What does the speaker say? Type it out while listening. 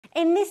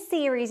In this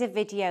series of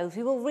videos,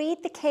 we will read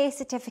the Care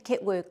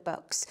Certificate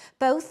workbooks,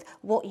 both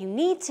what you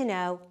need to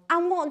know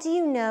and what do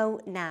you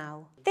know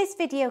now. This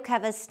video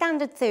covers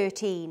Standard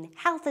 13,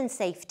 Health and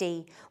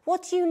Safety,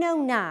 what do you know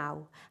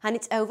now? And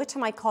it's over to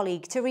my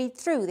colleague to read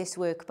through this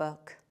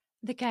workbook.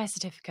 The Care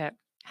Certificate,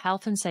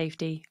 Health and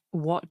Safety,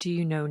 what do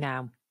you know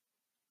now?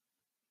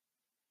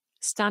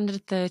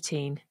 Standard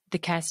 13, the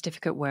Care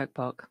Certificate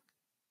Workbook.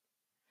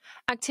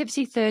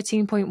 Activity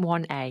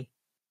 13.1a,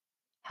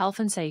 Health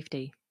and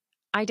Safety.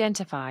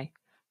 Identify,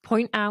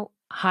 point out,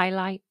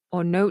 highlight,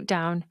 or note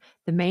down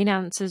the main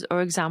answers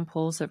or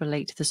examples that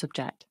relate to the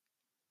subject.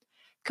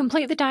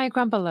 Complete the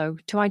diagram below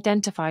to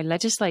identify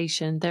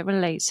legislation that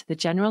relates to the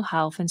general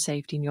health and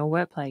safety in your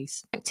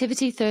workplace.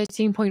 Activity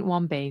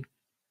 13.1b.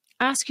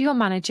 Ask your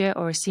manager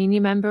or a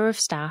senior member of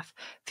staff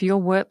for your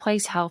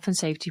workplace health and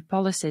safety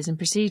policies and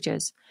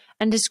procedures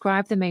and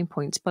describe the main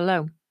points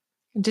below.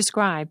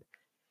 Describe.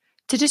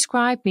 To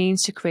describe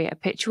means to create a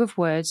picture with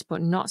words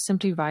but not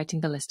simply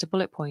writing a list of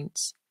bullet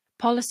points.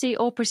 Policy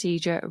or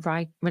procedure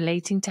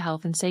relating to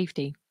health and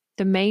safety.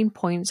 The main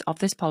points of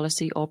this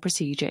policy or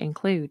procedure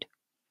include,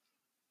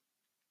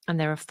 and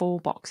there are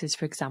 4 boxes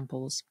for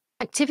examples.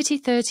 Activity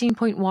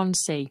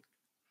 13.1c.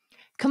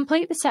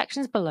 Complete the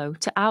sections below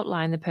to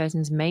outline the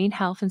person's main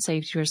health and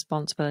safety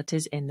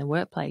responsibilities in the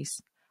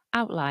workplace.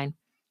 Outline.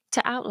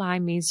 To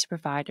outline means to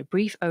provide a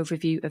brief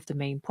overview of the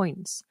main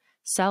points.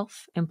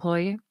 Self,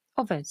 employer,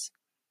 others.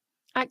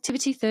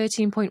 Activity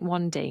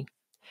 13.1d.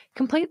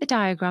 Complete the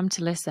diagram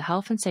to list the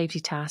health and safety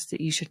tasks that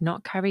you should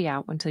not carry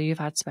out until you've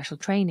had special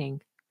training.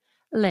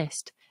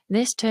 List.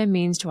 This term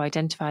means to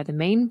identify the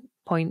main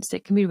points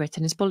that can be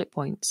written as bullet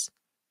points.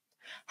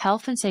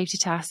 Health and safety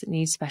tasks that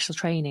need special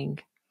training.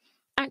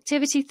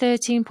 Activity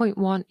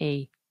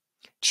 13.1e.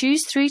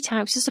 Choose 3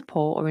 types of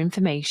support or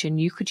information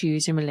you could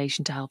use in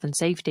relation to health and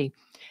safety,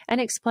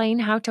 and explain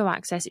how to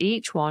access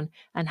each one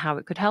and how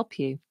it could help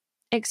you.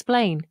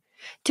 Explain.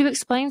 To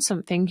explain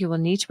something, you will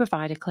need to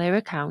provide a clear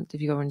account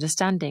of your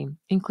understanding,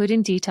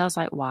 including details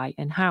like why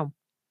and how.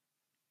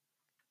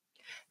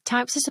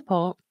 Types of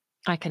support.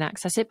 I can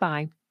access it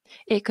by.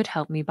 It could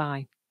help me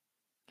by.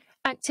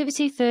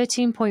 Activity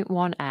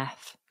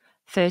 13.1f,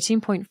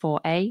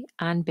 13.4a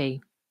and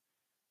b.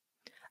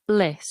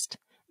 List.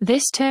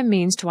 This term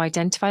means to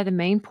identify the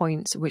main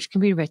points which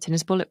can be written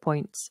as bullet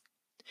points.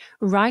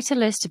 Write a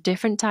list of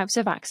different types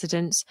of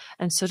accidents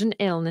and sudden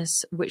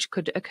illness which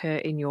could occur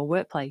in your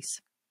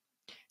workplace.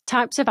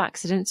 Types of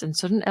accidents and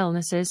sudden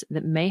illnesses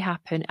that may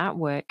happen at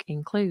work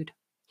include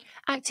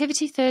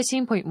Activity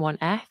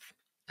 13.1f,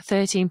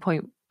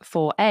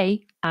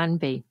 13.4a and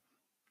b.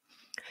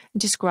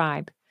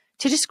 Describe.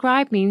 To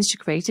describe means to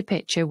create a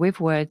picture with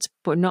words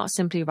but not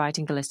simply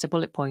writing a list of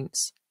bullet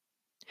points.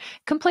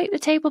 Complete the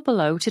table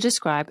below to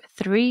describe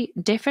 3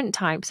 different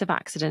types of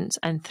accidents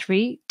and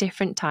 3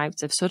 different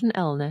types of sudden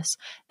illness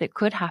that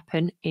could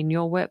happen in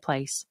your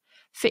workplace.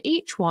 For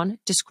each one,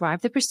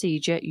 describe the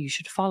procedure you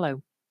should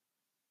follow.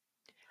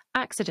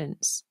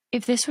 Accidents.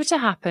 If this were to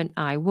happen,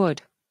 I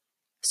would.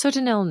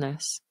 Sudden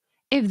illness.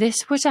 If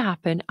this were to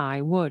happen, I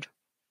would.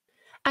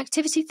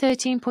 Activity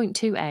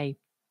 13.2a.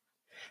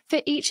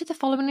 For each of the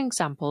following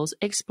examples,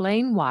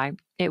 explain why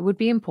it would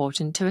be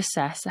important to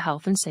assess the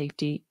health and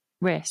safety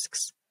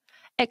risks.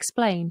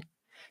 Explain.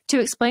 To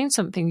explain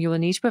something, you will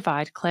need to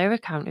provide a clear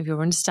account of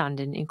your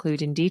understanding,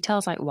 including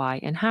details like why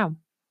and how.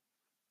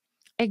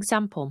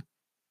 Example.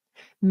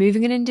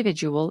 Moving an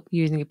individual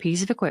using a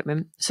piece of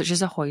equipment, such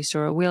as a hoist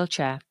or a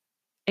wheelchair.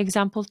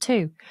 Example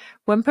 2.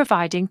 When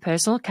providing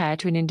personal care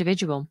to an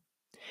individual.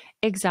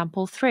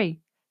 Example 3.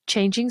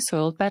 Changing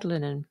soiled bed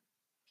linen.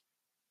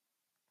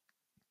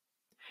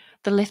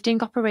 The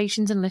Lifting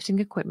Operations and Lifting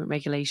Equipment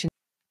Regulations.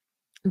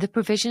 The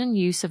Provision and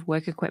Use of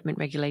Work Equipment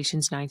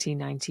Regulations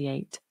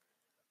 1998.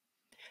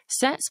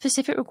 Set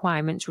specific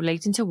requirements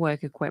relating to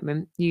work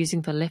equipment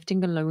using for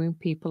lifting and lowering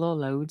people or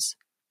loads.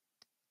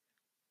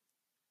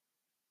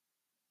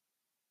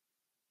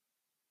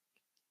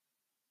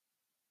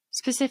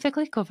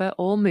 Specifically cover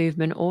all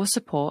movement or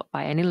support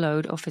by any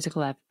load or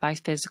physical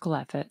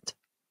effort.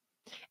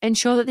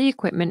 Ensure that the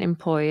equipment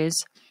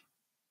employers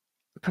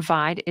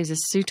provide is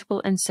as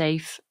suitable and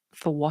safe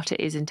for what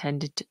it is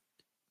intended to.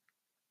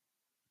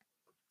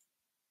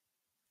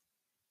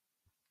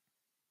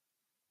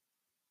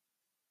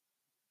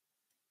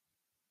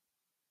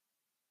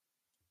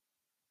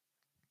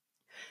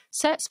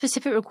 Set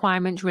specific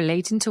requirements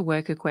relating to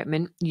work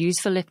equipment used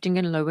for lifting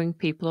and lowering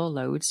people or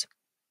loads.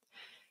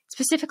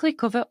 Specifically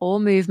cover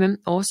all movement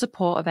or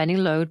support of any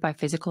load by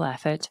physical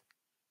effort.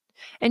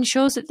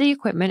 Ensures that the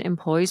equipment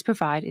employees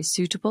provide is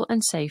suitable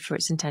and safe for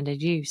its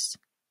intended use.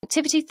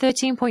 Activity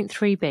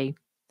 13.3b.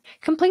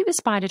 Complete the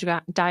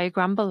spider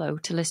diagram below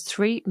to list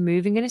 3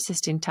 moving and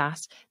assisting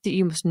tasks that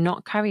you must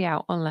not carry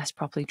out unless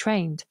properly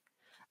trained.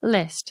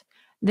 List.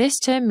 This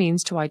term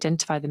means to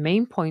identify the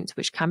main points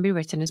which can be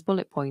written as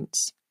bullet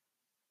points.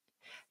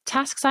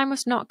 Tasks I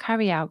must not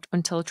carry out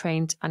until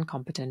trained and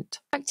competent.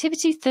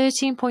 Activity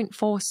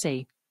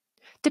 13.4c.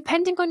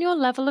 Depending on your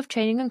level of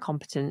training and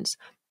competence,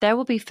 there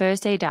will be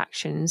first aid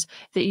actions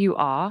that you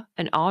are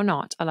and are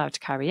not allowed to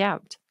carry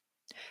out.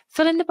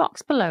 Fill in the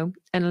box below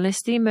and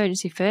list the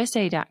emergency first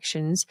aid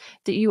actions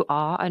that you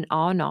are and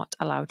are not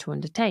allowed to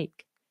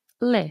undertake.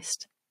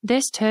 List.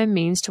 This term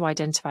means to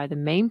identify the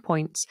main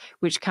points,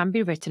 which can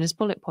be written as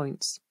bullet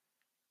points.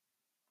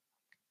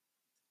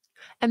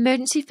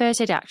 Emergency first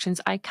aid actions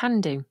I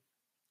can do.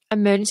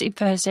 Emergency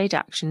first aid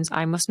actions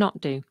I must not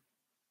do.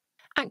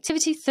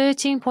 Activity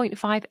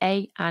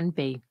 13.5a and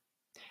b.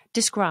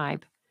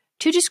 Describe.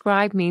 To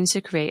describe means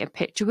to create a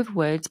picture with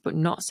words but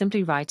not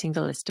simply writing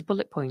a list of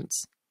bullet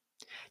points.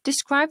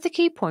 Describe the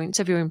key points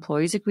of your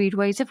employees' agreed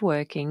ways of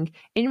working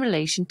in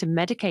relation to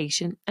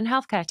medication and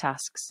healthcare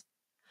tasks.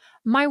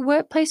 My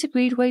workplace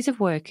agreed ways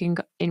of working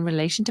in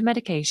relation to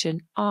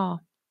medication are.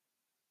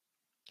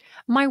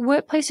 My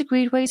workplace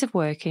agreed ways of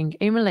working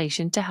in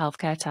relation to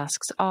healthcare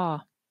tasks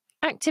are.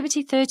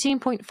 Activity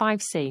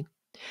 13.5c.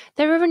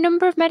 There are a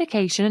number of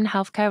medication and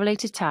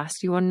healthcare-related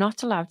tasks you are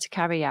not allowed to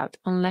carry out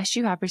unless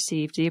you have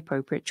received the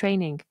appropriate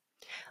training.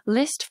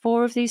 List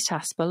 4 of these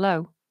tasks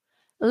below.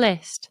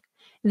 List.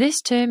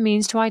 This term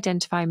means to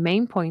identify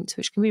main points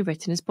which can be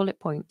written as bullet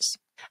points.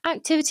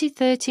 Activity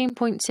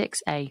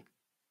 13.6a.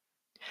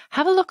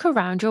 Have a look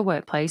around your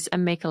workplace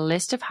and make a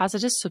list of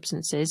hazardous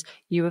substances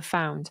you have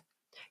found.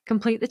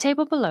 Complete the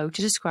table below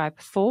to describe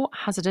 4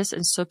 hazardous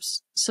and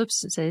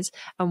substances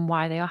and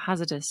why they are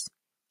hazardous.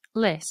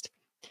 List.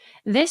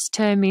 This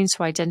term means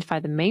to identify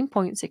the main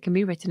points that can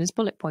be written as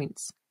bullet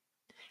points.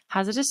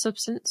 Hazardous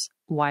substance.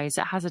 Why is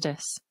it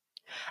hazardous?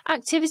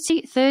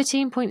 Activity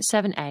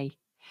 13.7a.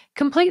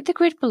 Complete the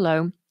grid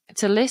below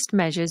to list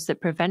measures that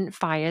prevent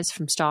fires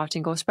from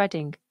starting or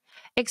spreading.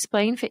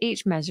 Explain for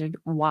each measure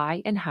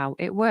why and how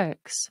it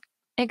works.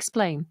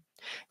 Explain.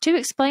 To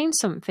explain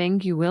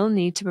something, you will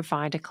need to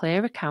provide a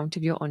clear account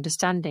of your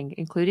understanding,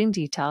 including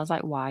details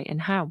like why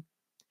and how.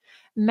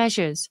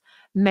 Measures.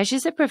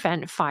 Measures that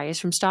prevent fires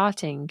from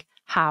starting.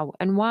 How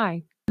and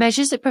why.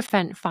 Measures that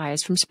prevent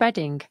fires from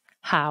spreading.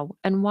 How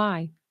and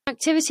why.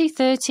 Activity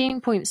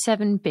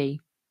 13.7b.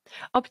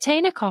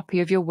 Obtain a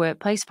copy of your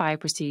workplace fire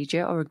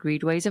procedure or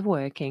agreed ways of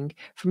working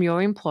from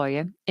your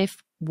employer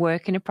if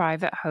work in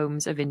private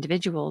homes of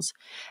individuals,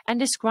 and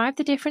describe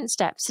the different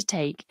steps to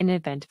take in the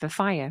event of a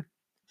fire.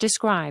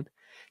 Describe.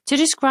 To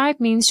describe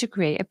means to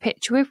create a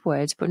picture with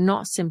words but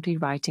not simply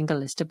writing a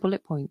list of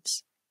bullet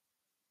points.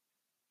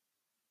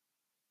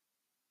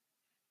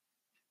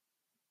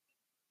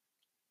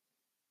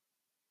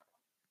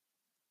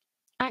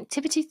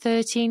 Activity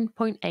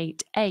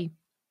 13.8a.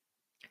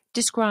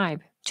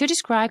 Describe. To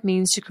describe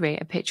means to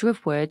create a picture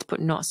with words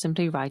but not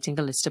simply writing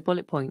a list of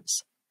bullet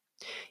points.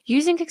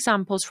 Using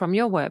examples from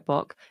your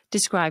workbook,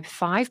 describe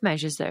 5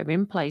 measures that are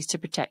in place to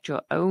protect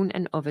your own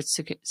and others'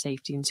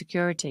 safety and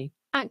security.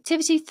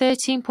 Activity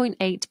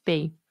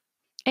 13.8b.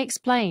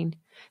 Explain.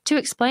 To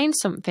explain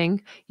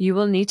something, you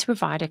will need to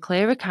provide a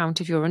clear account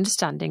of your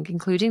understanding,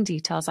 including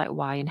details like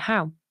why and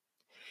how.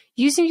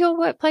 Using your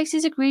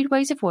workplace's agreed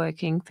ways of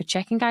working for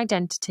checking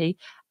identity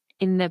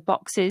in the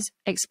boxes,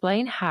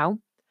 explain how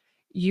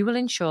you will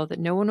ensure that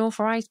no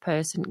unauthorized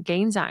person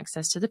gains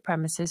access to the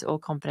premises or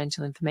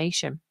confidential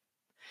information.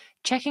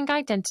 Checking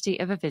identity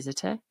of a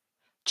visitor.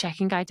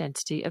 Checking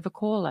identity of a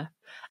caller.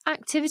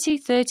 Activity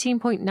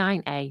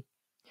 13.9a.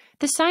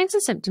 The signs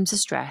and symptoms of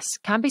stress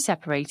can be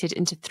separated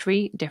into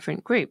 3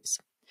 different groups.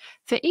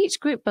 For each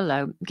group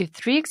below, give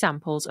 3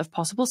 examples of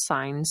possible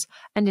signs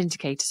and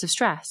indicators of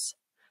stress: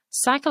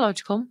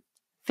 psychological,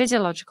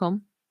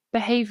 physiological,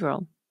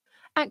 behavioral.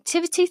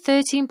 Activity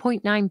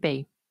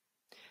 13.9b.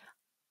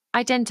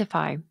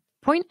 Identify.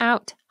 Point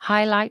out,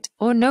 highlight,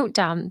 or note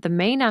down the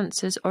main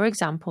answers or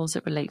examples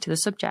that relate to the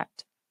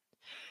subject.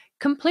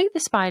 Complete the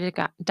spider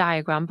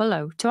diagram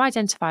below to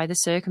identify the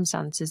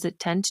circumstances that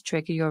tend to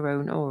trigger your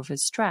own or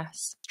others'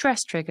 stress.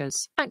 Stress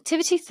triggers.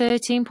 Activity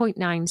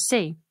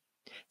 13.9c.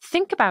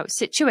 Think about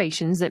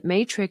situations that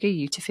may trigger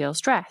you to feel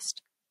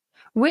stressed.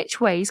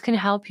 Which ways can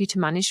help you to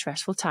manage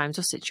stressful times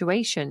or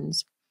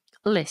situations?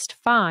 List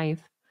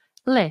 5.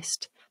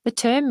 List. The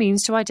term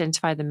means to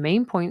identify the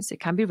main points that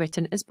can be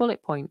written as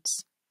bullet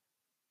points.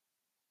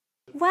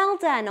 Well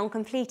done on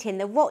completing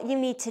the What You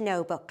Need to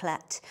Know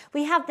booklet.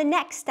 We have the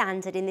next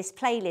standard in this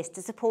playlist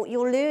to support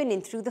your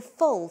learning through the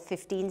full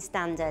 15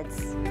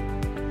 standards.